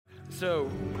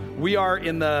So we are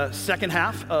in the second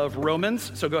half of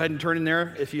Romans. So go ahead and turn in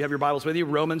there if you have your Bibles with you.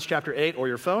 Romans chapter 8 or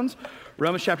your phones.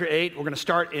 Romans chapter 8, we're going to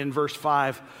start in verse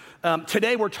 5.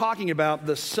 Today we're talking about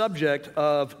the subject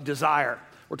of desire.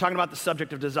 We're talking about the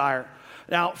subject of desire.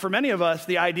 Now, for many of us,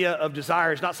 the idea of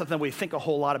desire is not something we think a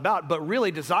whole lot about, but really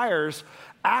desires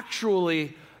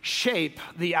actually shape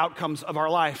the outcomes of our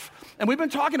life. And we've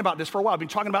been talking about this for a while. We've been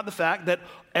talking about the fact that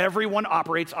everyone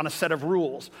operates on a set of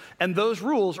rules. And those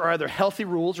rules are either healthy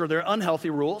rules or they're unhealthy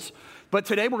rules. But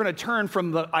today we're going to turn from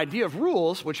the idea of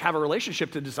rules, which have a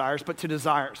relationship to desires, but to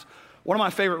desires. One of my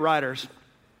favorite writers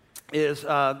is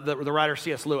the writer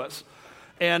C.S. Lewis.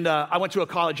 And I went to a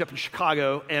college up in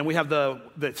Chicago, and we have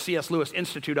the C.S. Lewis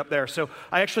Institute up there. So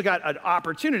I actually got an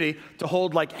opportunity to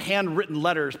hold like handwritten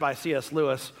letters by C.S.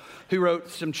 Lewis, who wrote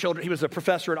some children. He was a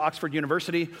professor at Oxford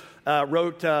University,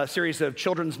 wrote a series of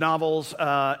children's novels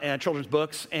and children's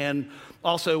books, and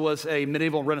also was a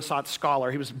medieval Renaissance scholar.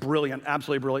 He was brilliant,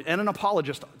 absolutely brilliant, and an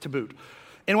apologist to boot.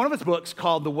 In one of his books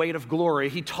called The Weight of Glory,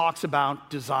 he talks about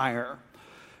desire.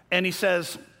 And he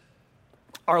says,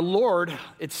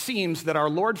 it seems that our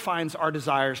Lord finds our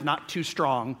desires not too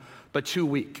strong, but too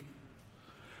weak.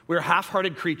 We're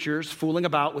half-hearted creatures fooling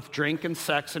about with drink and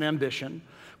sex and ambition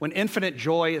when infinite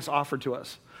joy is offered to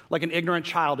us, like an ignorant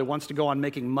child who wants to go on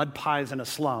making mud pies in a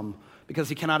slum because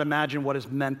he cannot imagine what is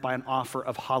meant by an offer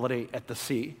of holiday at the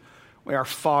sea. We are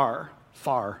far,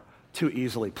 far too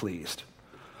easily pleased.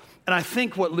 And I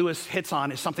think what Lewis hits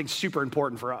on is something super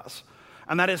important for us,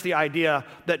 and that is the idea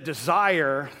that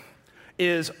desire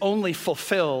is only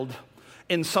fulfilled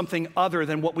in something other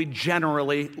than what we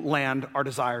generally land our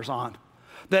desires on.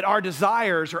 That our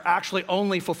desires are actually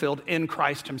only fulfilled in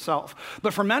Christ himself.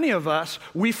 But for many of us,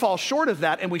 we fall short of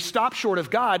that and we stop short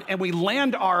of God and we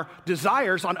land our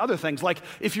desires on other things. Like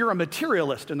if you're a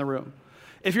materialist in the room,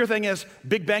 if your thing is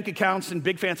big bank accounts and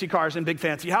big fancy cars and big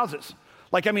fancy houses.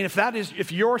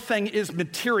 If your thing is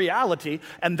materiality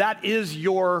and that is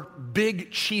your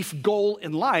big chief goal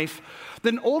in life,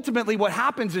 then ultimately what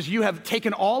happens is you have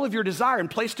taken all of your desire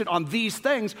and placed it on these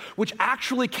things, which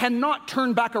actually cannot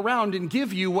turn back around and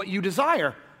give you what you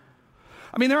desire.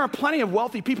 I mean, there are plenty of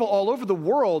wealthy people all over the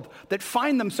world that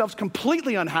find themselves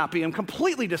completely unhappy and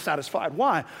completely dissatisfied.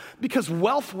 Why? Because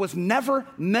wealth was never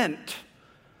meant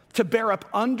to bear up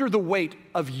under the weight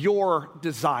of your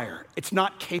desire. It's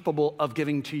not capable of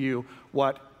giving to you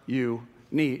what you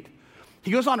need.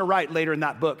 He goes on to write later in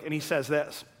that book, and he says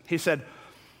this. He said,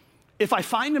 if I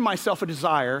find in myself a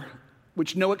desire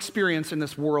which no experience in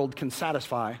this world can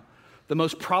satisfy, the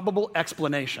most probable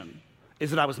explanation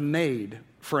is that I was made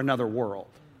for another world.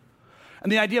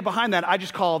 And the idea behind that I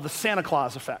just call the Santa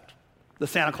Claus effect. The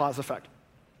Santa Claus effect.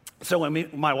 So when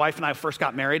my wife and I first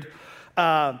got married,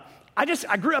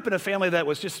 I grew up in a family that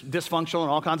was just dysfunctional in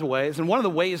all kinds of ways, and one of the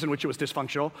ways in which it was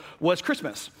dysfunctional was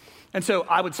Christmas. And so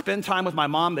I would spend time with my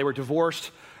mom. They were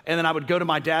divorced, and then I would go to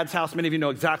my dad's house. Many of you know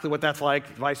exactly what that's like,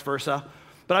 vice versa.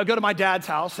 But I would go to my dad's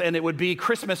house, and it would be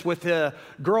Christmas with the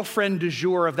girlfriend du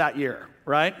jour of that year,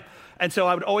 right? And so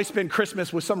I would always spend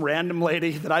Christmas with some random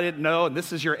lady that I didn't know, and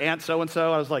this is your aunt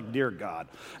so-and-so. I was like, dear God.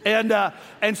 And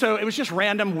so it was just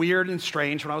random, weird, and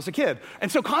strange when I was a kid.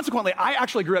 And so consequently, I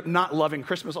actually grew up not loving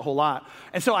Christmas a whole lot.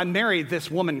 And so I married this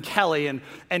woman, Kelly,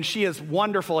 and she is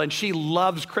wonderful, and she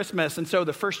loves Christmas. And so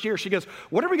the first year, she goes,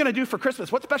 what are we going to do for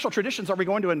Christmas? What special traditions are we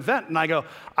going to invent? And I go,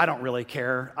 I don't really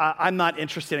care. I'm not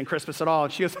interested in Christmas at all.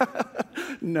 And she goes,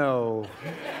 no,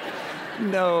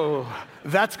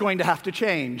 that's going to have to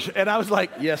change. And I was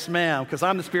like, yes, ma'am, because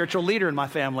I'm the spiritual leader in my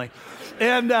family.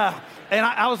 And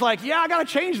I was like, yeah, I got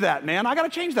to change that, man. I got to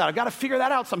change that. I got to figure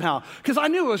that out somehow. Because I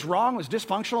knew it was wrong, it was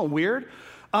dysfunctional and weird.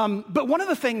 But one of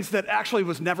the things that actually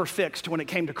was never fixed when it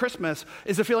came to Christmas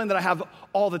is the feeling that I have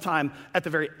all the time at the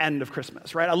very end of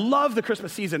Christmas, right? I love the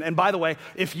Christmas season. And by the way,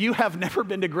 if you have never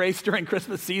been to Grace during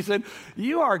Christmas season,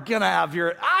 you are going to have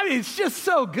it's just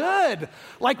so good.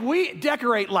 Like we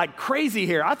decorate like crazy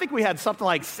here. I think we had something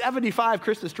like 75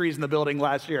 Christmas trees in the building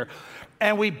last year.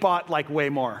 And we bought like way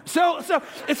more. So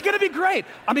it's gonna be great.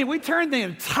 I mean, we turned the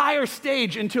entire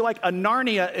stage into like a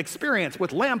Narnia experience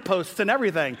with lampposts and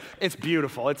everything. It's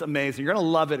beautiful, it's amazing. You're gonna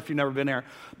love it if you've never been there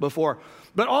before.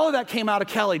 But all of that came out of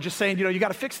Kelly just saying, you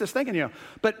gotta fix this thing in you.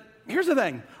 But here's the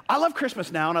thing, I love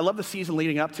Christmas now and I love the season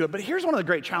leading up to it, but here's one of the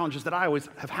great challenges that I always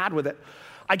have had with it.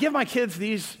 I give my kids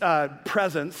these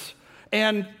presents,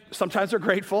 and sometimes they're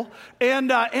grateful,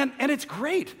 and it's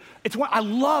great. I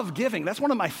love giving. That's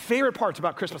one of my favorite parts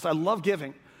about Christmas. I love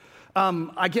giving.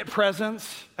 I get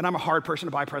presents, and I'm a hard person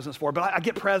to buy presents for, but I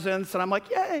get presents, and I'm like,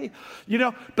 yay,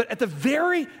 But at the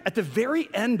very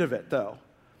end of it, though,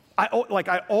 I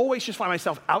always just find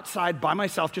myself outside by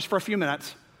myself just for a few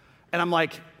minutes, And I'm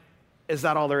like, is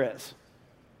that all there is?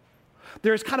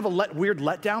 There's kind of a weird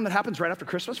letdown that happens right after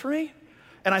Christmas for me.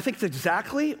 And I think it's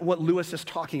exactly what Lewis is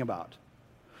talking about.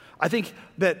 I think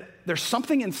that there's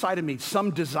something inside of me,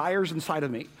 some desires inside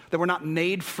of me that were not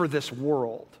made for this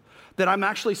world, that I'm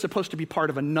actually supposed to be part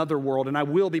of another world, and I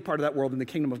will be part of that world in the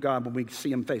kingdom of God when we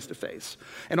see him face to face.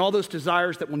 And all those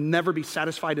desires that will never be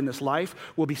satisfied in this life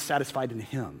will be satisfied in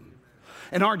him.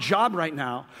 And our job right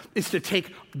now is to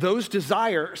take those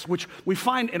desires, which we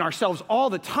find in ourselves all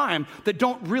the time, that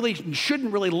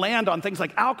shouldn't really land on things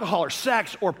like alcohol or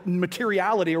sex or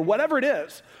materiality or whatever it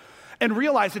is, and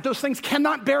realize that those things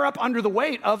cannot bear up under the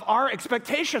weight of our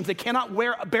expectations. They cannot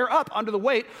bear up under the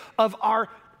weight of our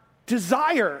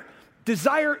desire.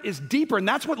 Desire is deeper, and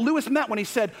that's what Lewis meant when he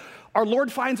said, our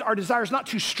Lord finds our desires not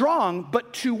too strong,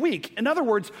 but too weak. In other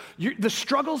words, the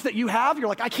struggles that you have, you're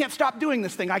like, I can't stop doing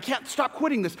this thing. I can't stop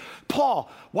quitting this.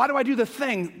 Paul, why do I do the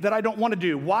thing that I don't want to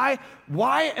do? Why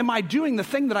am I doing the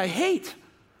thing that I hate?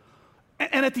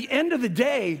 And at the end of the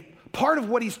day, part of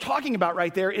what he's talking about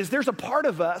right there is there's a part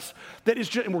of us that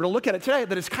is, and we're going to look at it today,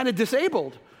 that is kind of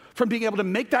disabled from being able to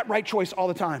make that right choice all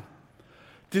the time.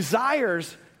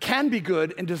 Desires can be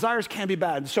good and desires can be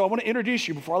bad. So I want to introduce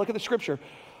you, before I look at the scripture,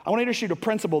 I want to introduce you to a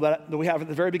principle that we have at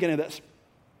the very beginning of this.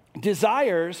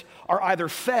 Desires are either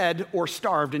fed or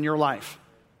starved in your life.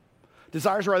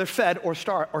 Desires are either fed or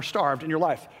starved in your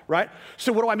life, right?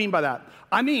 So what do I mean by that?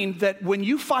 I mean that when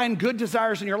you find good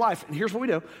desires in your life, and here's what we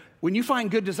do, when you find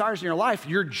good desires in your life,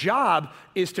 your job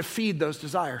is to feed those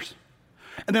desires.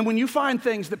 And then when you find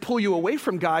things that pull you away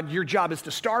from God, your job is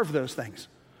to starve those things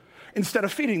instead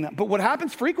of feeding them. But what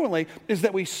happens frequently is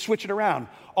that we switch it around.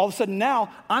 All of a sudden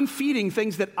now, I'm feeding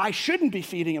things that I shouldn't be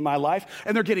feeding in my life,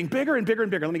 and they're getting bigger and bigger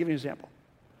and bigger. Let me give you an example.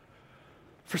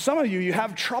 For some of you, you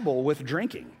have trouble with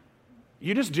drinking.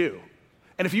 You just do.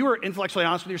 And if you were intellectually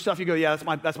honest with yourself, you go, yeah,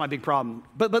 that's my big problem.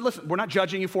 But listen, we're not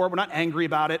judging you for it. We're not angry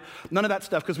about it. None of that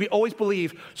stuff, because we always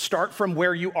believe start from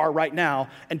where you are right now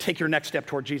and take your next step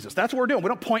toward Jesus. That's what we're doing. We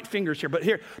don't point fingers here.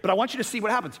 But I want you to see what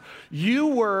happens.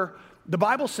 The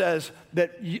Bible says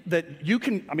that you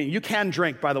can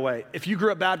drink, by the way. If you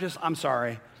grew up Baptist, I'm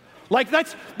sorry. Like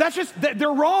that's just,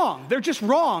 they're wrong. They're just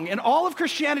wrong. And all of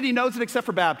Christianity knows it except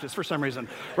for Baptists for some reason,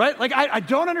 right? Like I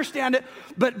don't understand it,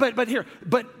 but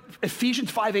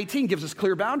Ephesians 5:18 gives us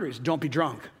clear boundaries. Don't be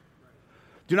drunk.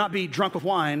 Do not be drunk with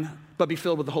wine, but be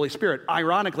filled with the Holy Spirit.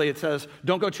 Ironically, it says,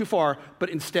 don't go too far, but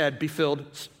instead be filled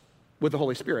with the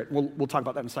Holy Spirit. We'll talk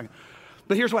about that in a second.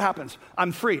 But here's what happens.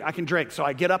 I'm free. I can drink. So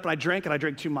I get up and I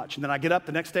drink too much. And then I get up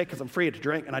the next day because I'm free to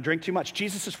drink, and I drink too much.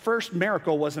 Jesus' first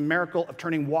miracle was a miracle of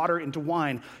turning water into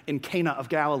wine in Cana of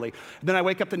Galilee. And then I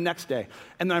wake up the next day,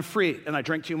 and then I'm free, and I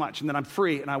drink too much. And then I'm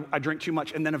free, and I drink too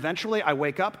much. And then eventually I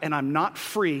wake up, and I'm not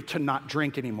free to not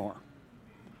drink anymore.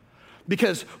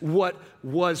 Because what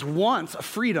was once a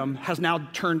freedom has now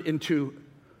turned into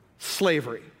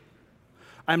slavery.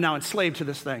 I'm now enslaved to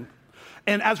this thing.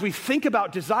 And as we think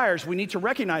about desires, we need to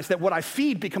recognize that what I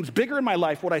feed becomes bigger in my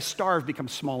life, what I starve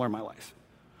becomes smaller in my life.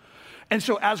 And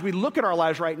so as we look at our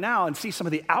lives right now and see some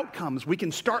of the outcomes, we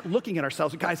can start looking at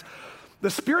ourselves. And guys, the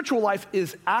spiritual life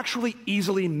is actually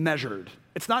easily measured.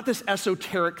 It's not this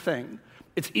esoteric thing.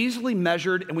 It's easily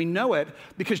measured, and we know it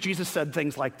because Jesus said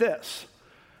things like this.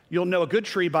 You'll know a good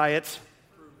tree by its...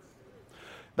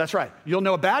 That's right. You'll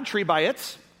know a bad tree by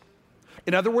its...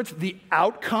 In other words, the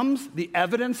outcomes, the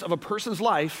evidence of a person's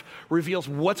life reveals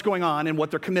what's going on and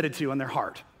what they're committed to in their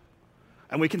heart.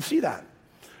 And we can see that.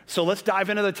 So let's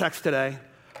dive into the text today.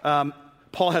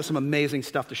 Paul has some amazing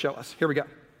stuff to show us. Here we go.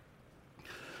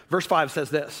 Verse 5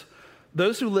 says this: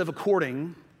 those who live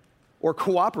according or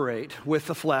cooperate with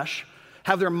the flesh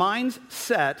have their minds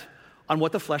set on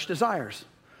what the flesh desires.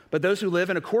 But those who live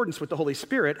in accordance with the Holy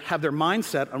Spirit have their mind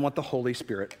set on what the Holy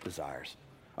Spirit desires.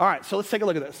 All right, so let's take a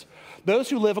look at this. Those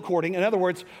who live according, in other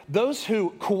words, those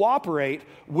who cooperate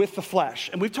with the flesh.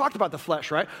 And we've talked about the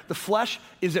flesh, right? The flesh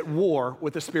is at war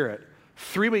with the Spirit.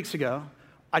 3 weeks ago,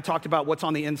 I talked about what's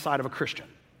on the inside of a Christian.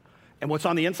 And what's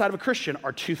on the inside of a Christian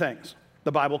are two things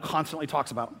the Bible constantly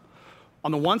talks about.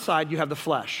 On the one side, you have the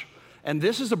flesh. And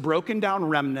this is a broken down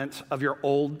remnant of your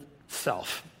old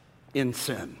self in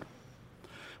sin.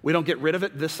 We don't get rid of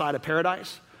it this side of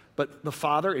paradise. But the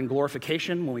Father, in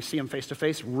glorification, when we see him face to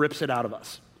face, rips it out of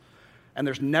us. And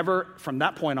there's never, from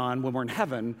that point on, when we're in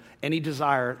heaven, any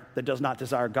desire that does not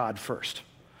desire God first.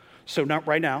 So now,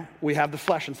 right now, we have the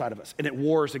flesh inside of us, and it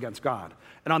wars against God.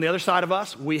 And on the other side of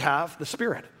us, we have the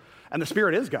Spirit. And the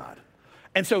Spirit is God.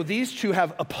 And so these two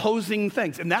have opposing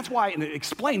things. And that's why, and it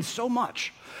explains so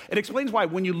much. It explains why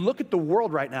when you look at the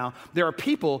world right now, there are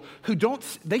people who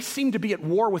they seem to be at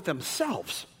war with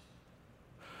themselves.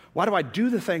 Why do I do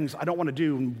the things I don't want to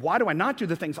do? And why do I not do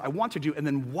the things I want to do? And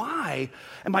then why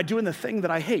am I doing the thing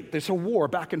that I hate? There's a war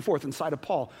back and forth inside of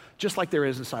Paul, just like there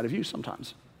is inside of you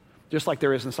sometimes, just like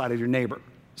there is inside of your neighbor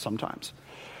sometimes.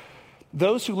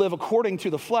 Those who live according to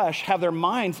the flesh have their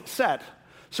minds set.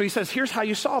 So he says, here's how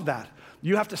you solve that.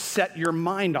 You have to set your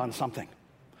mind on something.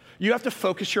 You have to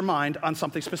focus your mind on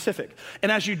something specific.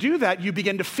 And as you do that, you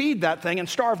begin to feed that thing and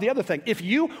starve the other thing. If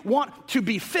you want to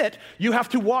be fit, you have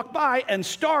to walk by and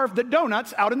starve the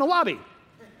donuts out in the lobby.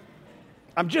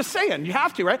 I'm just saying, you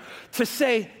have to, right? To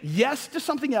say yes to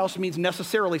something else means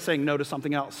necessarily saying no to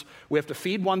something else. We have to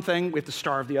feed one thing, we have to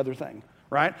starve the other thing,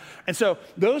 right? And so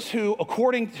those who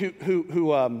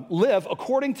live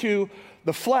according to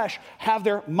the flesh have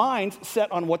their minds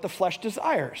set on what the flesh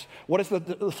desires. What does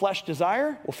the flesh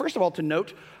desire? Well, first of all, to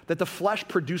note that the flesh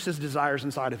produces desires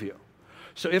inside of you.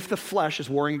 So if the flesh is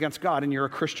warring against God and you're a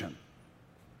Christian,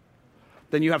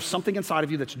 then you have something inside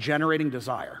of you that's generating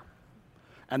desire.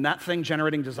 And that thing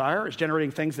generating desire is generating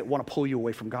things that want to pull you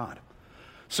away from God.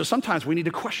 So sometimes we need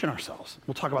to question ourselves.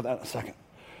 We'll talk about that in a second.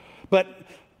 But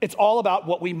it's all about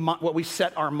what we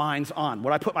set our minds on.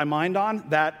 What I put my mind on,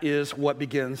 that is what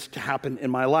begins to happen in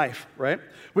my life, right?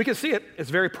 We can see it. It's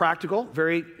very practical,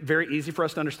 very, very easy for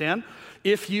us to understand.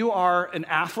 If you are an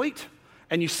athlete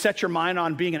and you set your mind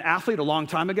on being an athlete a long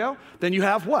time ago, then you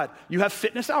have what? You have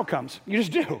fitness outcomes. You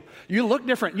just do. You look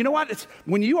different. You know what? It's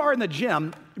when you are in the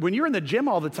gym, when you're in the gym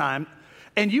all the time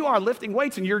and you are lifting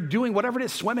weights and you're doing whatever it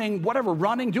is, swimming, whatever,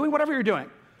 running, doing whatever you're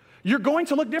doing, you're going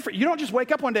to look different. You don't just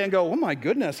wake up one day and go, oh my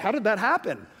goodness, how did that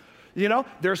happen? You know,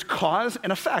 there's cause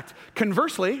and effect.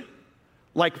 Conversely,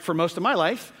 like for most of my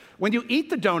life, when you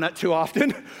eat the donut too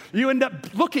often, you end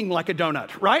up looking like a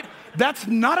donut, right? That's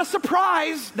not a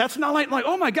surprise. That's not like,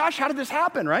 oh my gosh, how did this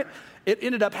happen, right? It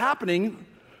ended up happening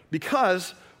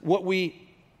because what we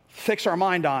fix our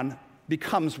mind on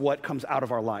becomes what comes out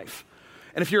of our life.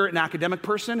 And if you're an academic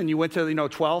person and you went to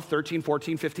 12, 13,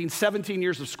 14, 15, 17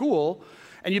 years of school,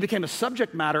 and you became a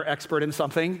subject matter expert in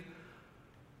something,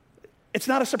 it's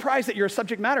not a surprise that you're a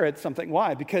subject matter at something.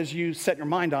 Why? Because you set your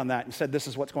mind on that and said, this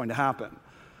is what's going to happen.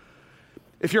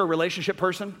 If you're a relationship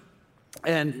person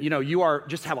and you are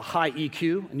just have a high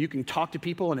EQ and you can talk to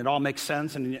people and it all makes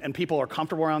sense and people are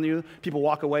comfortable around you, people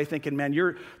walk away thinking, man,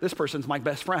 this person's my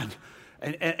best friend.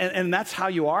 And that's how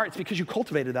you are. It's because you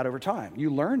cultivated that over time.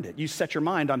 You learned it. You set your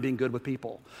mind on being good with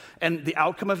people. And the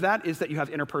outcome of that is that you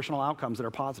have interpersonal outcomes that are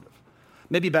positive.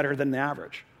 Maybe better than the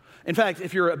average. In fact,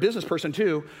 if you're a business person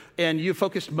too, and you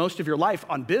focused most of your life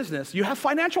on business, you have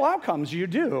financial outcomes, you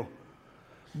do.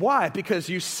 Why? Because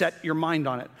you set your mind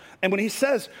on it. And when he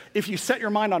says, if you set your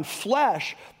mind on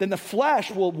flesh, then the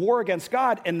flesh will war against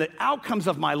God, and the outcomes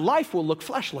of my life will look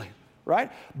fleshly,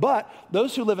 right? But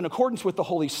those who live in accordance with the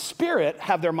Holy Spirit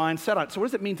have their mind set on it. So what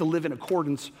does it mean to live in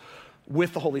accordance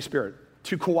with the Holy Spirit?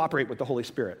 To cooperate with the Holy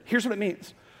Spirit. Here's what it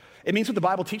means. It means what the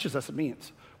Bible teaches us it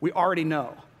means. We already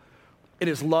know. It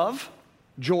is love,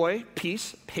 joy,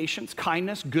 peace, patience,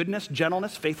 kindness, goodness,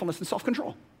 gentleness, faithfulness, and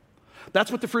self-control.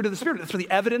 That's what the fruit of the Spirit, that's what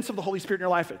the evidence of the Holy Spirit in your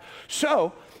life is.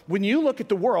 So when you look at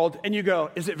the world and you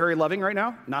go, is it very loving right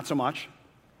now? Not so much.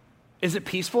 Is it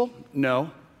peaceful?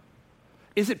 No.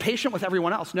 Is it patient with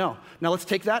everyone else? No. Now let's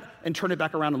take that and turn it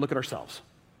back around and look at ourselves.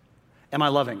 Am I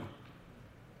loving?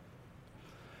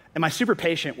 Am I super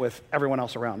patient with everyone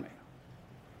else around me?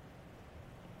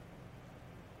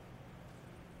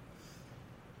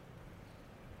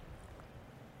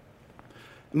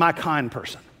 Am I a kind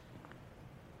person?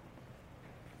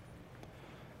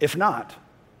 If not,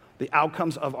 the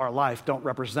outcomes of our life don't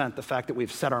represent the fact that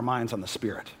we've set our minds on the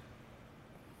Spirit.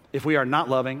 If we are not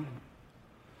loving,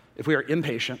 if we are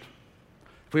impatient,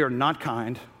 if we are not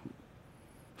kind,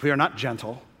 if we are not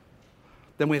gentle,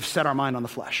 then we have set our mind on the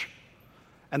flesh.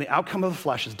 And the outcome of the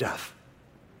flesh is death.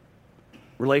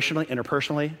 Relationally,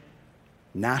 interpersonally,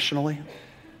 nationally,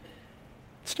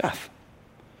 it's death.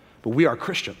 But we are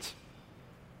Christians.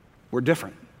 We're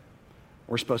different.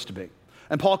 We're supposed to be.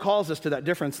 And Paul calls us to that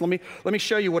difference. Let me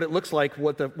show you what it looks like,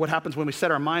 what happens when we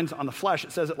set our minds on the flesh.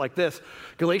 It says it like this.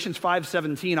 Galatians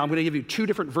 5:17, I'm going to give you two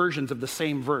different versions of the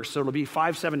same verse. So it'll be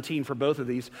 5:17 for both of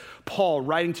these. Paul,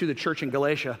 writing to the church in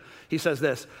Galatia, he says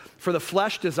this, for the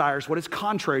flesh desires what is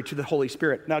contrary to the Holy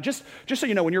Spirit. Now, just so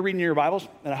you know, when you're reading your Bibles,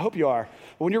 and I hope you are,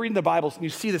 but when you're reading the Bibles and you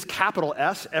see this capital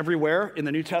S everywhere in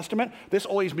the New Testament, this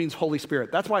always means Holy Spirit.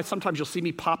 That's why sometimes you'll see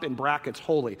me pop in brackets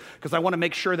holy, because I want to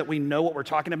make sure that we know what we're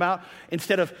talking about,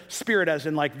 instead of spirit as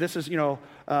in like, this is,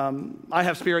 I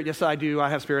have spirit, yes I do, I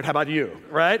have spirit, how about you,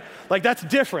 right? Like that's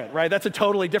different, right? That's a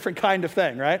totally different kind of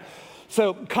thing, right?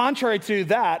 So contrary to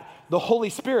that, the Holy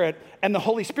Spirit and the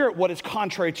Holy Spirit, what is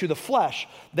contrary to the flesh,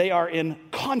 they are in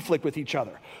conflict with each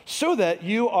other. so that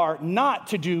you are not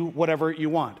to do whatever you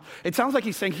want. It sounds like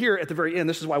he's saying here at the very end,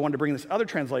 this is why I wanted to bring this other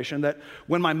translation, that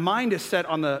when my mind is set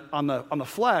on the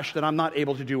flesh, that I'm not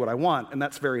able to do what I want. And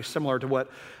that's very similar to what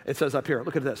it says up here.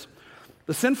 Look at this.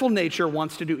 The sinful nature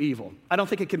wants to do evil. I don't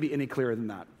think it can be any clearer than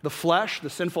that. The flesh, the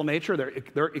sinful nature,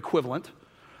 they're equivalent.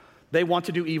 They want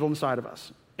to do evil inside of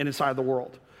us and inside the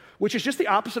world, which is just the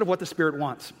opposite of what the Spirit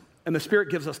wants. And the Spirit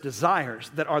gives us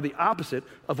desires that are the opposite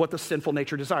of what the sinful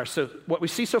nature desires. So what we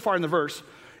see so far in the verse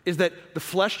is that the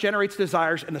flesh generates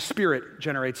desires and the Spirit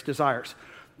generates desires.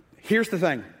 Here's the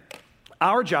thing.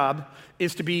 Our job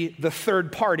is to be the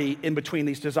third party in between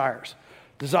these desires.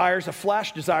 Desires of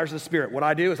flesh, desires of the Spirit. What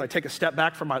I do is I take a step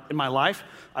back in my life,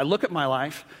 I look at my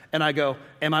life, and I go,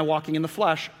 am I walking in the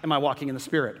flesh? Am I walking in the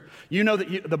Spirit? You know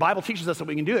that the Bible teaches us that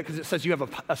we can do that because it says you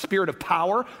have a spirit of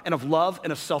power and of love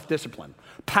and of self-discipline.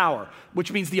 Power,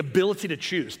 which means the ability to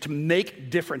choose, to make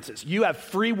differences. You have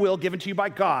free will given to you by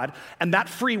God, and that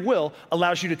free will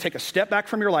allows you to take a step back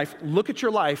from your life, look at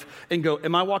your life, and go,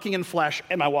 am I walking in flesh?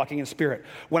 Am I walking in Spirit?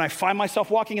 When I find myself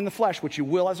walking in the flesh, which you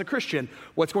will as a Christian,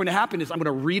 what's going to happen is I'm going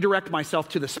to redirect myself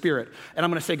to the Spirit, and I'm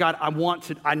going to say, God,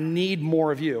 I need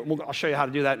more of you. I'll show you how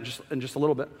to do that in just a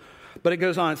little bit. But it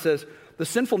goes on, it says, the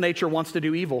sinful nature wants to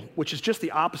do evil, which is just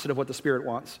the opposite of what the Spirit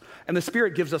wants. And the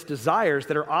Spirit gives us desires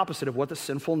that are opposite of what the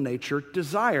sinful nature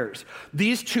desires.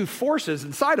 These two forces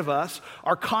inside of us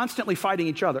are constantly fighting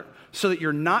each other so that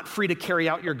you're not free to carry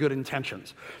out your good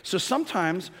intentions. So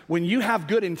sometimes when you have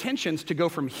good intentions to go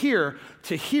from here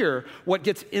to here, what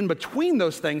gets in between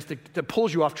those things that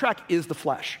pulls you off track is the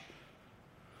flesh.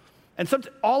 And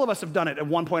all of us have done it at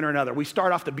one point or another. We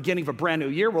start off the beginning of a brand new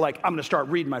year. We're like, I'm going to start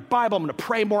reading my Bible. I'm going to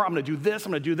pray more. I'm going to do this.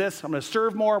 I'm going to do this. I'm going to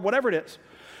serve more, whatever it is.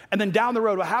 And then down the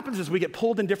road, what happens is we get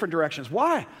pulled in different directions.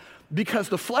 Why? Because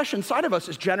the flesh inside of us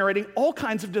is generating all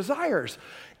kinds of desires.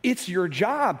 It's your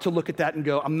job to look at that and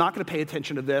go, I'm not going to pay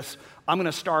attention to this. I'm going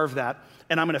to starve that,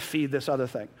 and I'm going to feed this other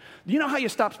thing. You know how you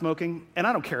stop smoking? And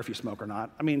I don't care if you smoke or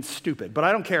not. I mean, stupid, but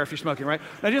I don't care if you're smoking, right?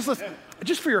 Now just listen,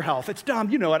 just for your health. It's dumb.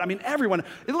 You know it. I mean, everyone,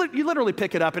 you literally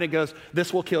pick it up and it goes,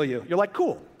 this will kill you. You're like,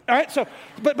 cool. All right, so,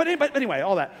 but anyway,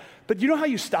 all that. But you know how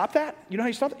you stop that? You know how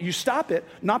you stop it? You stop it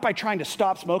not by trying to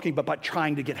stop smoking, but by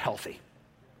trying to get healthy.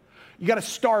 You got to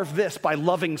starve this by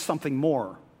loving something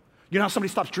more. You know how somebody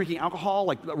stops drinking alcohol,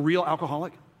 like a real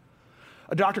alcoholic?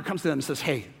 A doctor comes to them and says,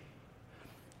 hey,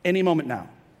 any moment now,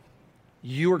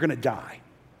 you are going to die.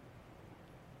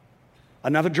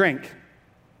 Another drink,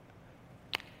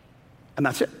 and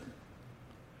that's it.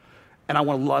 And I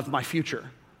want to love my future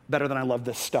better than I love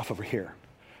this stuff over here.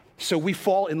 So we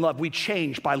fall in love. We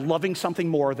change by loving something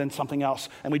more than something else.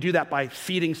 And we do that by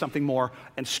feeding something more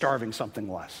and starving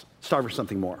something less, starving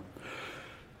something more.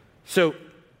 So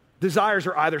desires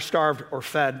are either starved or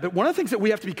fed. But one of the things that we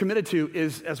have to be committed to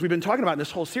is, as we've been talking about in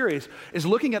this whole series, is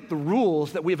looking at the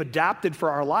rules that we have adapted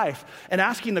for our life and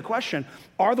asking the question,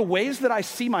 are the ways that I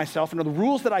see myself and are the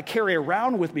rules that I carry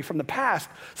around with me from the past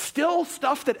still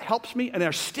stuff that helps me and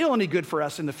are still any good for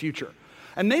us in the future?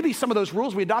 And maybe some of those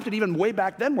rules we adopted even way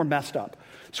back then were messed up.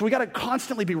 So we got to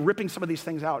constantly be ripping some of these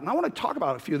things out. And I want to talk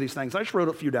about a few of these things. I just wrote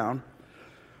a few down.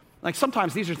 Like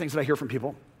sometimes these are things that I hear from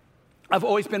people. I've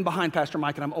always been behind Pastor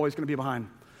Mike, and I'm always going to be behind.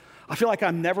 I feel like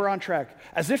I'm never on track.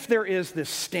 As if there is this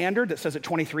standard that says at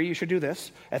 23 you should do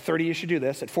this, at 30 you should do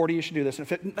this, at 40 you should do this.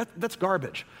 And that's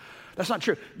garbage. That's not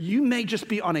true. You may just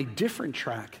be on a different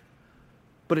track,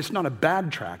 but it's not a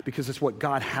bad track because it's what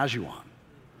God has you on.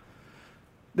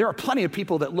 There are plenty of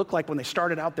people that look like when they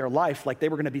started out their life like they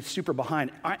were going to be super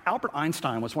behind. Albert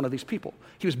Einstein was one of these people.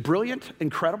 He was brilliant,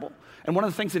 incredible, and one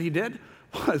of the things that he did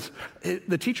was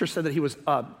the teacher said that he was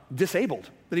disabled,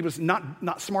 that he was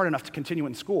not smart enough to continue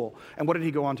in school. And what did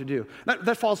he go on to do?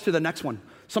 That falls to the next one.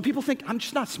 Some people think, I'm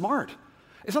just not smart.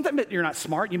 It's not that you're not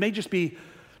smart. You may just be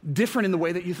different in the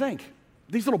way that you think.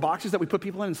 These little boxes that we put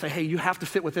people in and say, hey, you have to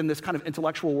fit within this kind of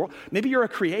intellectual world. Maybe you're a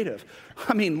creative.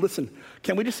 I mean, listen,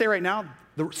 can we just say right now,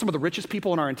 some of the richest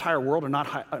people in our entire world are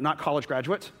not college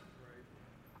graduates?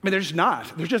 I mean, they're just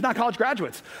not. They're just not college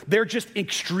graduates. They're just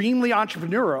extremely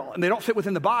entrepreneurial, and they don't fit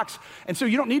within the box. And so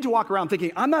you don't need to walk around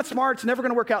thinking, I'm not smart, it's never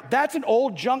going to work out. That's an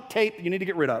old junk tape that you need to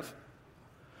get rid of.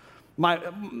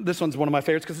 This one's one of my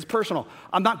favorites because it's personal.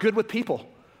 I'm not good with people.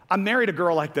 I married a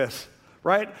girl like this,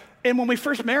 right? And when we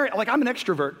first married, like I'm an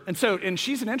extrovert, and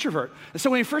she's an introvert. And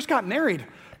so when we first got married,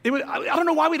 I don't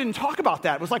know why we didn't talk about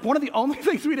that. It was like one of the only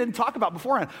things we didn't talk about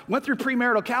beforehand. Went through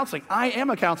premarital counseling. I am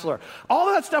a counselor. All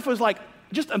of that stuff was like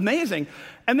just amazing.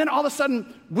 And then all of a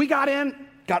sudden, we got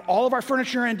all of our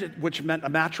furniture in, which meant a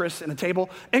mattress and a table,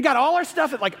 and got all our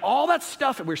stuff, like all that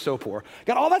stuff, and we were so poor,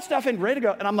 got all that stuff in, ready to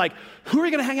go. And I'm like, who are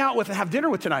you going to hang out with and have dinner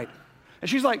with tonight? And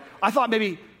she's like, I thought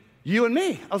maybe you and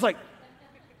me. I was like,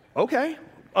 okay,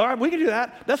 all right, we can do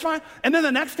that. That's fine. And then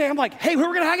the next day I'm like, hey, who are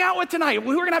we gonna hang out with tonight?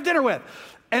 Who are we gonna have dinner with?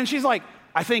 And she's like,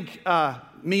 I think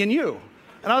me and you.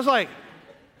 And I was like,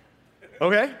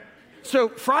 okay. So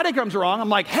Friday comes along, I'm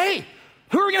like, hey,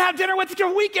 who are we gonna have dinner with? It's a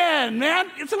weekend,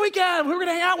 man. It's a weekend. Who are we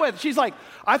gonna hang out with? She's like,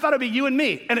 I thought it'd be you and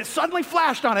me. And it suddenly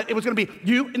flashed on it. It was gonna be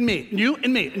you and me, you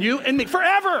and me, and you and me,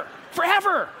 forever.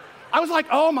 I was like,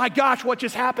 oh my gosh, what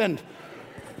just happened?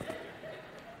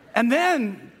 And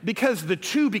then, because the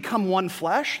two become one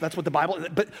flesh, that's what the Bible,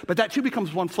 but that two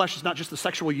becomes one flesh is not just the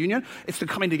sexual union, it's the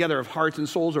coming together of hearts and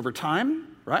souls over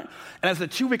time, right? And as the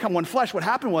two become one flesh, what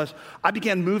happened was I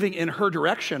began moving in her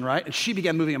direction, right? And she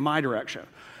began moving in my direction.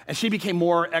 And she became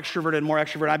more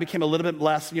extroverted. I became a little bit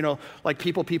less, like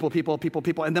people.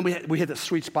 And then we hit this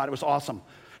sweet spot. It was awesome.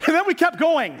 And then we kept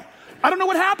going. I don't know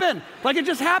what happened. Like it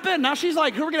just happened. Now she's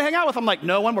like, who are we gonna hang out with? I'm like,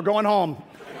 no one, we're going home.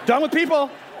 Done with people.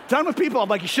 I'm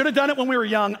like, you should have done it when we were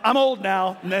young. I'm old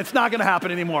now, and it's not gonna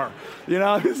happen anymore.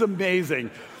 It's amazing.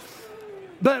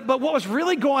 But what was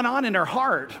really going on in her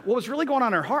heart,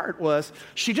 was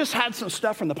she just had some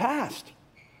stuff from the past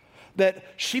that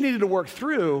she needed to work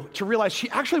through to realize she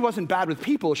actually wasn't bad with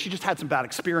people, she just had some bad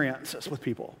experiences with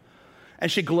people.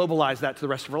 And she globalized that to the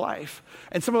rest of her life.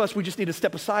 And some of us, we just need to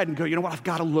step aside and go, you know what, I've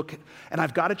got to look and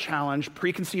I've got to challenge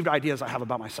preconceived ideas I have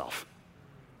about myself.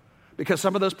 Because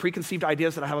some of those preconceived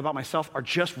ideas that I have about myself are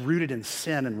just rooted in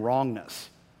sin and wrongness.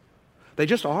 They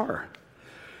just are.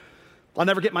 I'll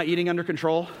never get my eating under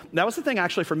control. That was the thing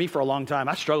actually for me for a long time.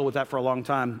 I struggled with that for a long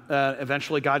time.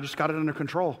 Eventually, God just got it under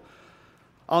control.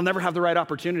 I'll never have the right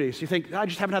opportunities. You think, I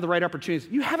just haven't had the right opportunities.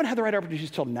 You haven't had the right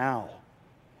opportunities till now.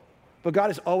 But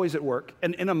God is always at work,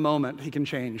 and in a moment, he can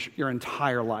change your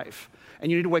entire life.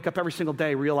 And you need to wake up every single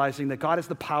day realizing that God has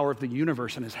the power of the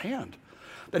universe in his hand,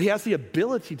 that he has the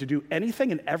ability to do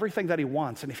anything and everything that he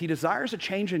wants. And if he desires a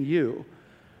change in you,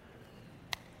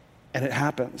 and it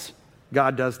happens,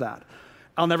 God does that.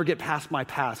 I'll never get past my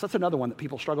past. That's another one that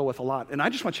people struggle with a lot. And I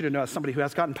just want you to know, as somebody who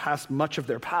has gotten past much of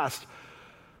their past,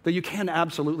 that you can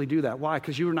absolutely do that. Why?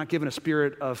 Because you were not given a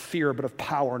spirit of fear, but of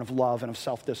power and of love and of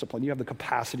self-discipline. You have the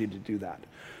capacity to do that.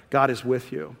 God is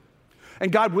with you.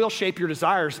 And God will shape your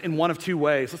desires in one of two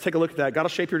ways. Let's take a look at that. God will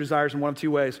shape your desires in one of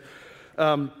two ways.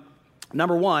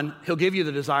 Number one, he'll give you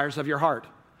the desires of your heart.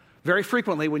 Very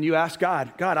frequently when you ask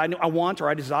God, I want or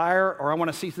I desire or I want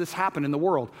to see this happen in the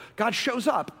world, God shows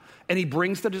up and he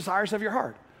brings the desires of your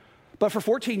heart. But for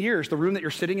 14 years, the room that you're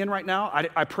sitting in right now,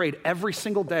 I prayed every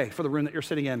single day for the room that you're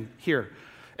sitting in here.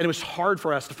 And it was hard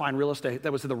for us to find real estate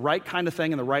that was the right kind of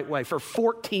thing in the right way. For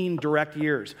 14 direct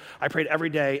years, I prayed every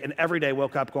day, and every day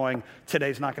woke up going,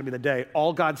 today's not going to be the day.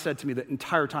 All God said to me the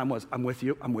entire time was, I'm with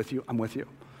you, I'm with you, I'm with you.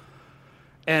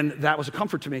 And that was a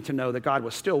comfort to me to know that God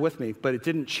was still with me, but it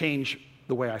didn't change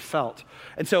the way I felt.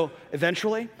 And so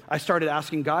eventually, I started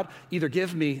asking God, either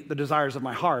give me the desires of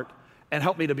my heart and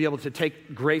help me to be able to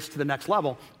take grace to the next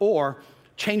level, or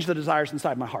change the desires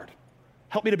inside my heart.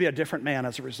 Help me to be a different man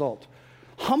as a result.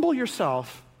 Humble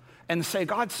yourself and say,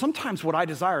 God, sometimes what I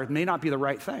desire may not be the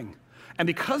right thing. And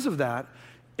because of that,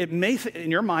 it may,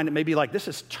 in your mind, it may be like, this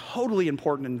is totally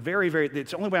important and very, very,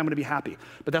 it's the only way I'm going to be happy.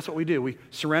 But that's what we do. We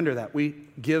surrender that. We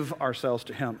give ourselves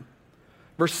to him.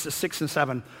 Verses 6 and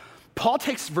 7. Paul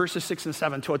takes verses 6 and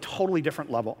 7 to a totally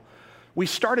different level. We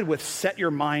started with set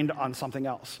your mind on something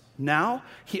else. Now,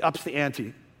 he ups the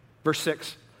ante. Verse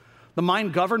 6, the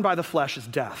mind governed by the flesh is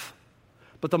death.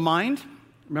 But the mind,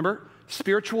 remember,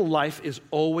 spiritual life is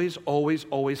always, always,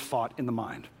 always fought in the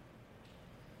mind.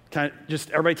 Can I just,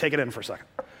 everybody take it in for a second.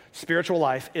 Spiritual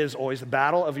life is always, the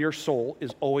battle of your soul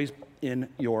is always in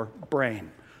your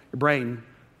brain. Your brain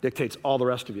dictates all the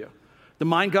rest of you. The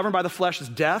mind governed by the flesh is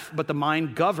death, but the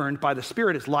mind governed by the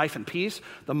Spirit is life and peace.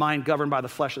 The mind governed by the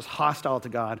flesh is hostile to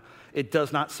God. It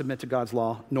does not submit to God's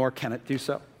law, nor can it do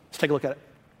so. Let's take a look at it.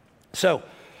 So,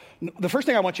 the first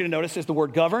thing I want you to notice is the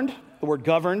word governed, and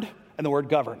the word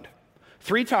governed.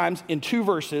 3 times in 2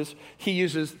 verses, he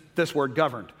uses this word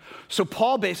governed. So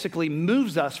Paul basically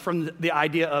moves us from the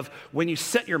idea of when you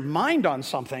set your mind on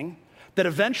something, that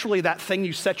eventually that thing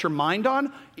you set your mind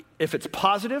on, if it's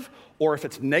positive or if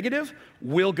it's negative,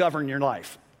 will govern your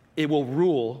life. It will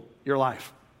rule your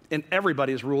life. And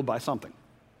everybody is ruled by something.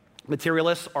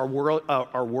 Materialists are ruled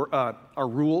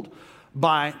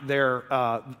by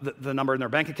the number in their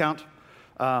bank account.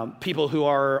 People who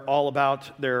are all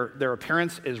about their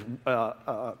appearance,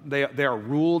 they are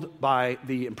ruled by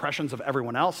the impressions of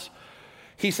everyone else.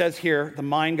 He says here, the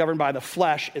mind governed by the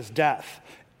flesh is death.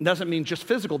 It doesn't mean just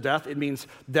physical death. It means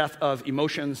death of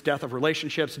emotions, death of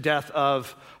relationships, death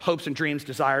of hopes and dreams,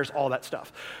 desires, all that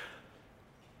stuff.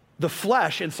 The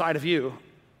flesh inside of you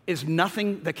is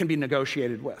nothing that can be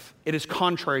negotiated with. It is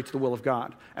contrary to the will of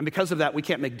God. And because of that, we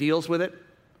can't make deals with it.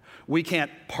 We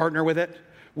can't partner with it.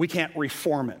 We can't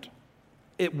reform it.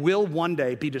 It will one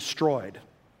day be destroyed,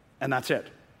 and that's it.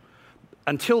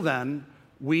 Until then,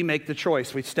 we make the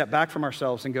choice. We step back from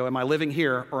ourselves and go, am I living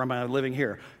here or am I living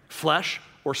here? Flesh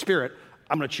or spirit?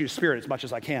 I'm going to choose spirit as much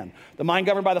as I can. The mind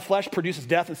governed by the flesh produces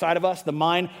death inside of us. The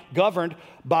mind governed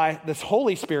by this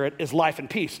Holy Spirit is life and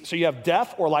peace. So you have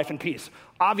death or life and peace.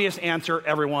 Obvious answer,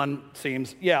 everyone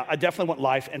seems, yeah, I definitely want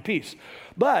life and peace.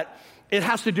 But it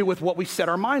has to do with what we set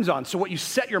our minds on. So what you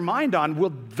set your mind on will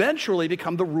eventually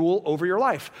become the rule over your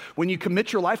life. When you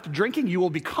commit your life to drinking, you will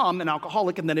become an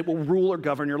alcoholic, and then it will rule or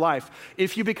govern your life.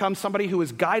 If you become somebody who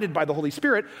is guided by the Holy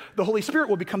Spirit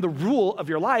will become the rule of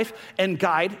your life and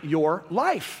guide your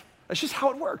life. That's just how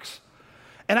it works.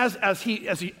 And as he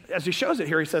shows it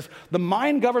here, he says, the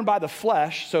mind governed by the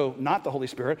flesh, so not the Holy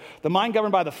Spirit, the mind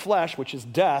governed by the flesh, which is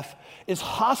death, is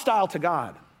hostile to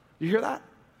God. You hear that?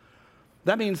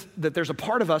 That means that there's a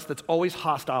part of us that's always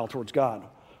hostile towards God,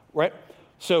 right?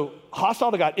 So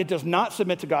hostile to God, it does not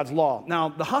submit to God's law. Now,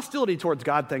 the hostility towards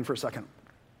God thing for a second.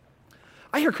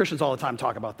 I hear Christians all the time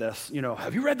talk about this. You know,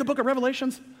 have you read the book of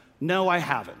Revelations? No, I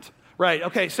haven't. Right,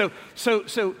 okay, so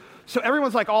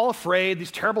everyone's like all afraid. These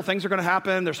terrible things are going to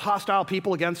happen. There's hostile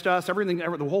people against us.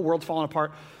 The whole world's falling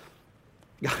apart.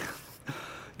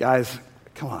 Guys,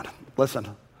 come on, listen.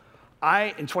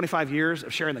 I, in 25 years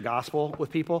of sharing the gospel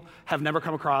with people, have never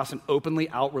come across an openly,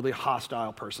 outwardly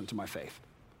hostile person to my faith.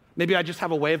 Maybe I just have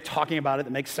a way of talking about it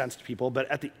that makes sense to people, but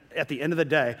at the end of the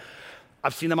day,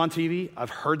 I've seen them on TV,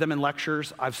 I've heard them in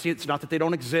lectures, I've seen, it's not that they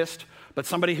don't exist, but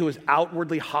somebody who is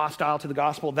outwardly hostile to the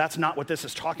gospel, that's not what this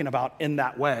is talking about in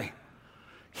that way.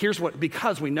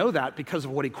 Because we know that, because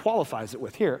of what he qualifies it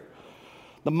with here.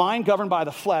 The mind governed by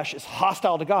the flesh is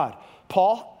hostile to God.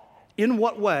 Paul, in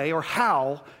what way or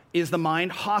how is the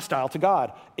mind hostile to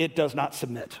God? It does not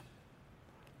submit.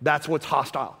 That's what's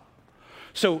hostile.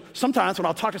 So sometimes when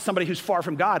I'll talk to somebody who's far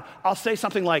from God, I'll say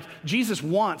something like, Jesus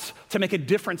wants to make a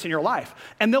difference in your life.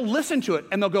 And they'll listen to it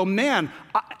and they'll go, man,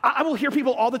 I will hear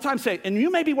people all the time say, and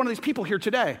you may be one of these people here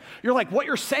today. You're like, what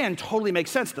you're saying totally makes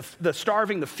sense. The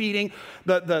starving, the feeding,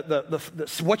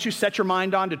 what you set your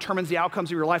mind on determines the outcomes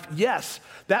of your life. Yes,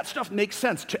 that stuff makes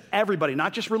sense to everybody,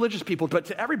 not just religious people, but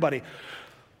to everybody.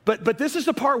 But this is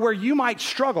the part where you might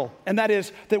struggle, and that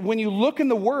is that when you look in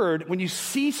the Word, when you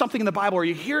see something in the Bible or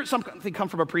you hear something come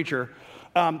from a preacher,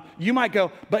 you might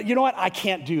go, but you know what? I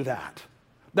can't do that.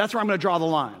 That's where I'm going to draw the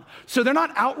line. So they're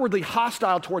not outwardly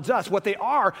hostile towards us. What they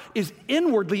are is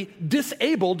inwardly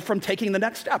disabled from taking the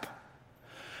next step.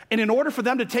 And in order for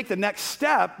them to take the next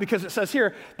step, because it says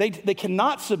here, they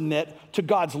cannot submit to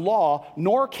God's law,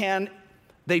 nor can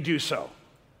they do so.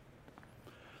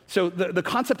 So the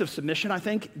concept of submission, I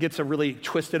think, gets a really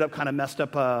twisted up, kind of messed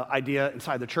up idea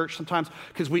inside the church sometimes,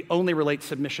 because we only relate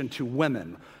submission to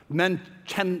women. Men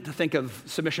tend to think of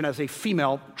submission as a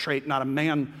female trait, not a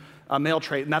male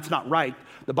trait, and that's not right.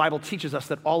 The Bible teaches us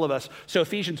that all of us, so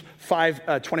Ephesians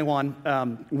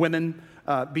 5:21, women,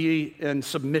 be in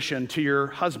submission to your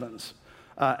husbands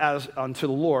as unto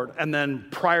the Lord. And then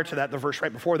prior to that, the verse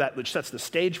right before that, which sets the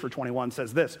stage for 21,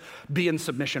 says this, be in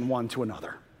submission one to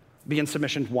another. Be in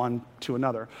submission one to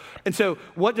another. And so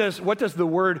what does the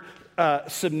word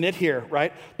submit here,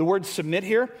 right? The word submit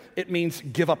here, it means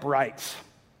give up rights.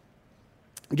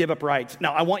 Give up rights.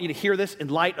 Now, I want you to hear this in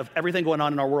light of everything going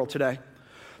on in our world today.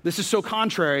 This is so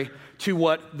contrary to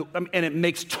and it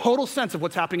makes total sense of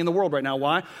what's happening in the world right now.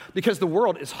 Why? Because the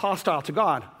world is hostile to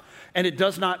God, and it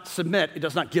does not submit, it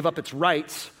does not give up its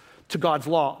rights to God's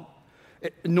law,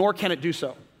 nor can it do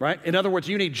so. Right? In other words,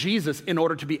 you need Jesus in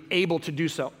order to be able to do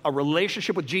so. A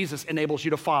relationship with Jesus enables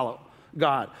you to follow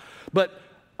God. But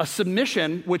a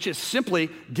submission, which is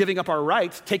simply giving up our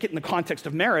rights, take it in the context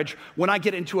of marriage. When I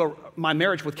get into my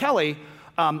marriage with Kelly,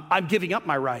 I'm giving up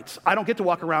my rights. I don't get to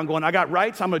walk around going, I got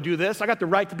rights, I'm going to do this. I got the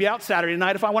right to be out Saturday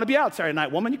night if I want to be out Saturday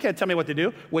night. Woman, you can't tell me what to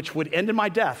do, which would end in my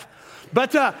death.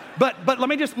 But let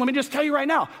me just tell you right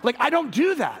now, like, I don't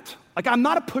do that. Like, I'm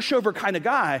not a pushover kind of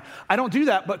guy. I don't do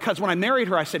that because when I married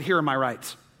her, I said, here are my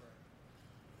rights.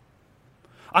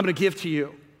 I'm going to give to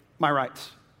you my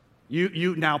rights.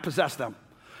 You now possess them.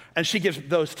 And she gives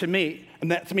those to me.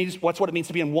 And that to me is what it means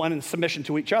to be in one in submission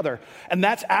to each other. And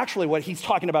that's actually what he's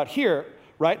talking about here,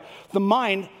 right? The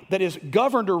mind that is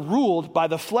governed or ruled by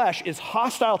the flesh is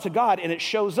hostile to God, and it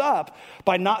shows up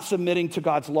by not submitting to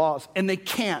God's laws. And they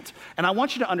can't. And I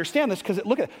want you to understand this because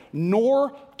look at it.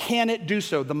 Nor can it do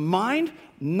so. The mind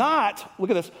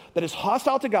look at this, that is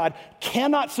hostile to God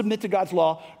cannot submit to God's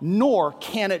law, nor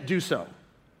can it do so.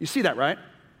 You see that, right?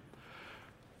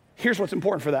 Here's what's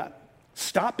important for that.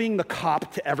 Stop being the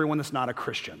cop to everyone that's not a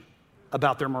Christian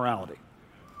about their morality.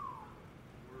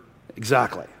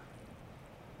 Exactly.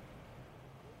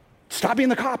 Stop being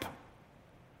the cop.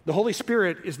 The Holy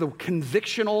Spirit is the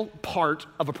convictional part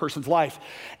of a person's life.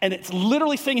 And it's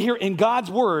literally saying here in God's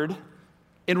word,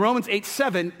 in Romans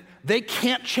 8:7, they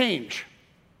can't change.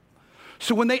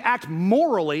 So when they act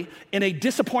morally in a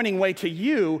disappointing way to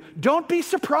you, don't be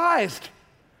surprised,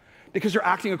 because they're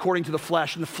acting according to the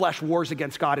flesh, and the flesh wars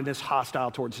against God and is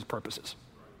hostile towards his purposes.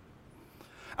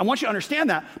 I want you to understand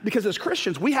that, because as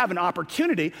Christians, we have an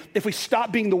opportunity, if we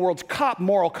stop being the world's cop,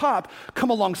 moral cop, come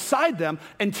alongside them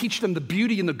and teach them the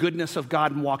beauty and the goodness of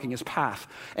God and walking his path.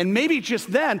 And maybe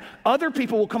just then, other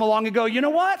people will come along and go, you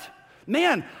know what?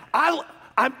 Man,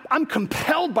 I'm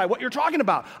compelled by what you're talking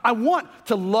about. I want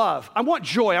to love. I want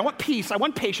joy. I want peace. I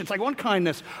want patience. I want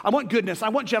kindness. I want goodness. I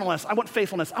want gentleness. I want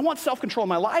faithfulness. I want self-control in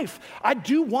my life. I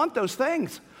do want those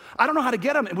things. I don't know how to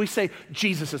get them. And we say,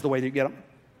 Jesus is the way that you get them.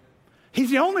 He's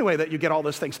the only way that you get all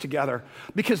those things together,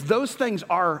 because those things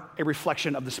are a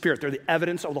reflection of the Spirit. They're the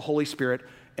evidence of the Holy Spirit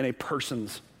in a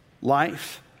person's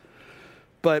life.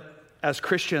 But as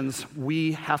Christians,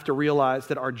 we have to realize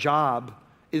that our job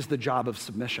is the job of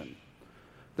submission,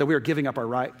 that we are giving up our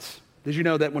rights. Did you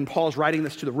know that when Paul's writing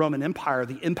this to the Roman Empire,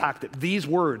 the impact that these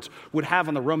words would have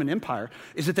on the Roman Empire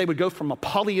is that they would go from a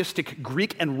polytheistic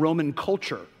Greek and Roman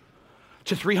culture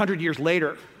to 300 years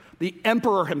later, the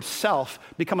emperor himself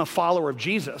become a follower of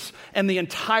Jesus, and the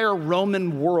entire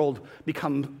Roman world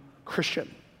become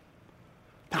Christian.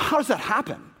 Now, how does that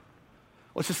happen?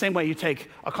 Well, it's the same way you take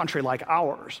a country like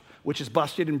ours, which is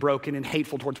busted and broken and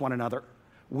hateful towards one another.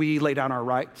 We lay down our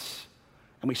rights,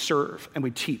 and we serve, and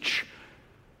we teach,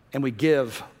 and we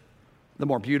give the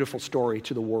more beautiful story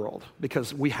to the world,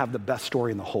 because we have the best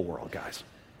story in the whole world, guys.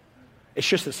 It's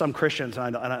just that some Christians,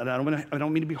 and I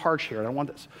don't mean to be harsh here, I don't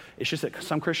want this. It's just that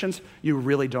some Christians, you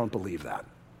really don't believe that.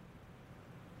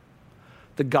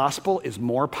 The gospel is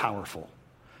more powerful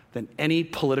than any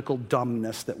political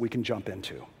dumbness that we can jump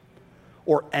into,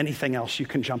 or anything else you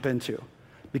can jump into,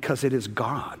 because it is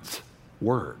God's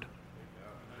word.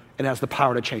 It has the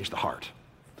power to change the heart.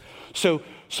 So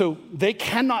they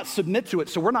cannot submit to it,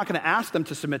 so we're not going to ask them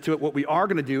to submit to it. What we are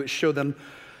going to do is show them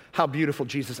how beautiful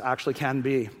Jesus actually can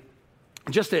be.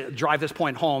 Just to drive this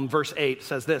point home, verse 8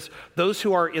 says this: those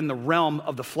who are in the realm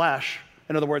of the flesh,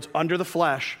 in other words, under the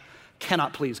flesh,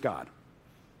 cannot please God.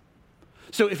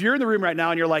 So if you're in the room right now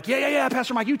and you're like, yeah,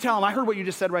 Pastor Mike, you tell him, I heard what you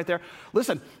just said right there.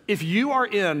 Listen, if you are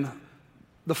in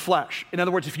the flesh, in other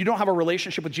words, if you don't have a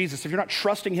relationship with Jesus, if you're not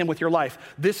trusting him with your life,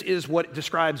 this is what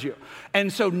describes you.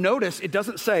 And so notice, it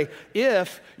doesn't say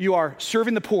if you are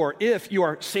serving the poor, if you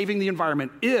are saving the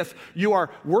environment, if you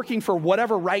are working for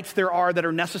whatever rights there are that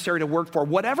are necessary to work for,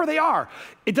 whatever they are.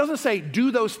 It doesn't say do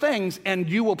those things and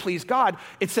you will please God.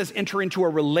 It says enter into a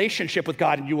relationship with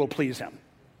God and you will please him.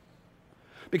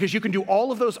 Because you can do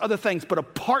all of those other things, but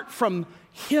apart from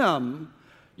him,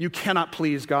 you cannot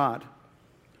please God.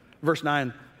 Verse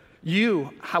 9,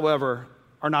 you, however,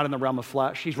 are not in the realm of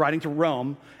flesh. He's writing to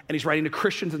Rome, and he's writing to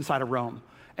Christians inside of Rome.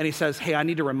 And he says, hey, I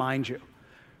need to remind you,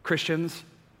 Christians,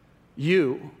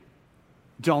 you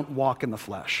don't walk in the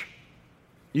flesh.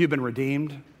 You've been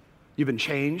redeemed, you've been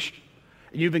changed,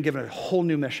 and you've been given a whole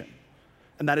new mission.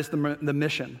 And that is the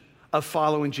mission of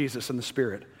following Jesus in the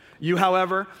Spirit. You,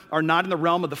 however, are not in the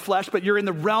realm of the flesh, but you're in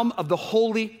the realm of the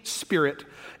Holy Spirit.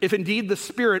 If indeed the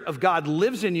Spirit of God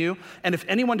lives in you, and if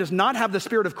anyone does not have the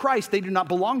Spirit of Christ, they do not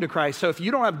belong to Christ. So if you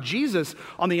don't have Jesus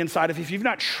on the inside, if you've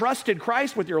not trusted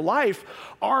Christ with your life,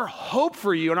 our hope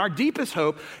for you and our deepest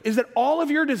hope is that all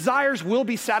of your desires will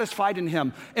be satisfied in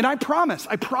him. And I promise,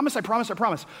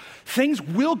 things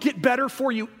will get better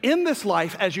for you in this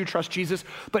life as you trust Jesus,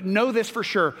 but know this for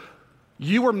sure,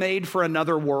 you were made for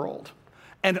another world.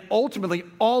 And ultimately,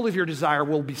 all of your desire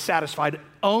will be satisfied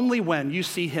only when you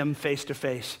see him face to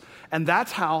face. And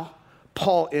that's how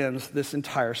Paul ends this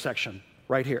entire section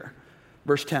right here.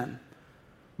 Verse 10.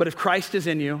 But if Christ is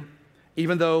in you,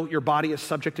 even though your body is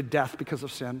subject to death because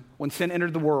of sin, when sin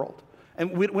entered the world,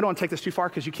 and we don't want to take this too far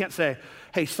because you can't say,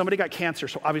 hey, somebody got cancer,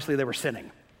 so obviously they were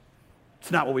sinning.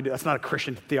 It's not what we do. That's not a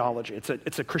Christian theology.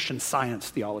 It's a Christian science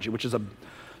theology, which is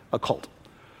a cult.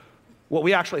 What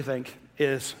we actually think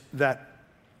is that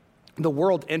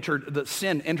the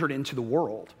sin entered into the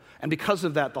world. And because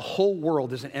of that, the whole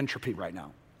world is in entropy right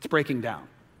now. It's breaking down,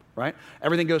 right?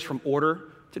 Everything goes from order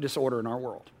to disorder in our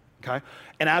world, okay?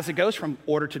 And as it goes from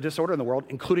order to disorder in the world,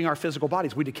 including our physical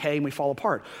bodies, we decay and we fall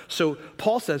apart. So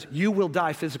Paul says, you will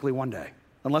die physically one day,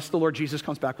 unless the Lord Jesus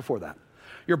comes back before that.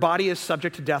 Your body is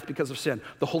subject to death because of sin.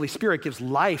 The Holy Spirit gives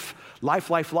life,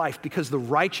 life, because the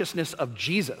righteousness of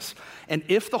Jesus. And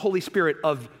if the Holy Spirit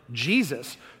of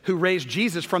Jesus, who raised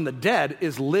Jesus from the dead,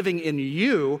 is living in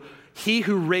you, he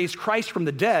who raised Christ from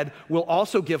the dead will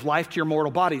also give life to your mortal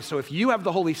body. So if you have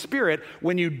the Holy Spirit,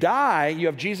 when you die, you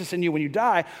have Jesus in you when you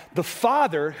die, the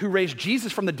Father who raised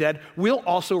Jesus from the dead will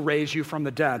also raise you from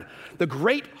the dead. The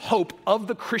great hope of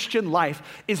the Christian life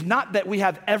is not that we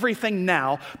have everything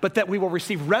now, but that we will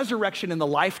receive resurrection in the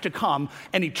life to come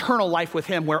and eternal life with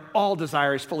him where all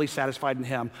desire is fully satisfied in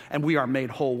him and we are made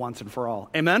whole once and for all.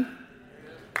 Amen?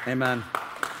 Amen.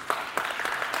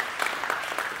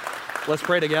 Let's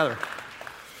pray together.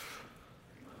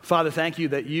 Father, thank you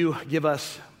that you give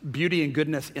us beauty and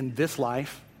goodness in this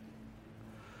life.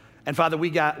 And Father,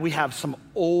 we have some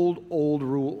old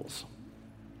rules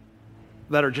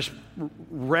that are just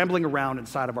rambling around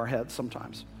inside of our heads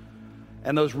sometimes.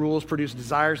 And those rules produce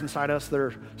desires inside us that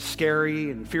are scary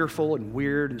and fearful and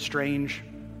weird and strange.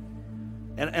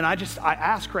 And I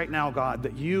ask right now, God,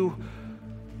 that you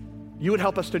would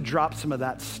help us to drop some of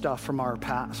that stuff from our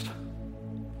past.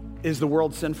 Is the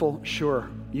world sinful? Sure.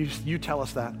 You tell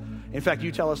us that. In fact,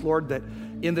 you tell us, Lord, that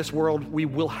in this world we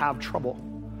will have trouble.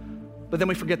 But then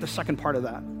we forget the second part of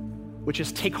that, which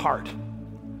is take heart,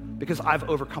 because I've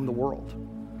overcome the world.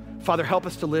 Father, help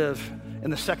us to live in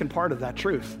the second part of that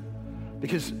truth,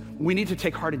 because we need to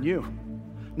take heart in you,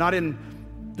 not in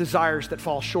desires that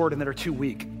fall short and that are too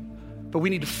weak, but we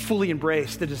need to fully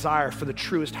embrace the desire for the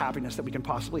truest happiness that we can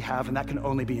possibly have, and that can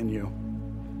only be in you.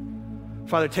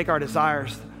 Father, take our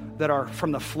desires that are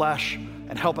from the flesh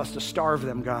and help us to starve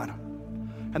them, God.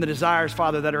 And the desires,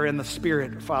 Father, that are in the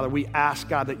Spirit, Father, we ask,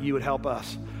 God, that you would help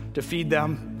us to feed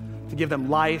them, to give them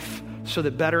life, so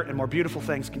that better and more beautiful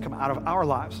things can come out of our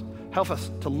lives. Help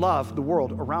us to love the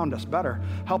world around us better.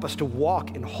 Help us to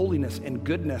walk in holiness and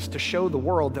goodness, to show the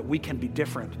world that we can be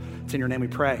different. It's in your name we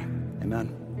pray.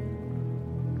 Amen.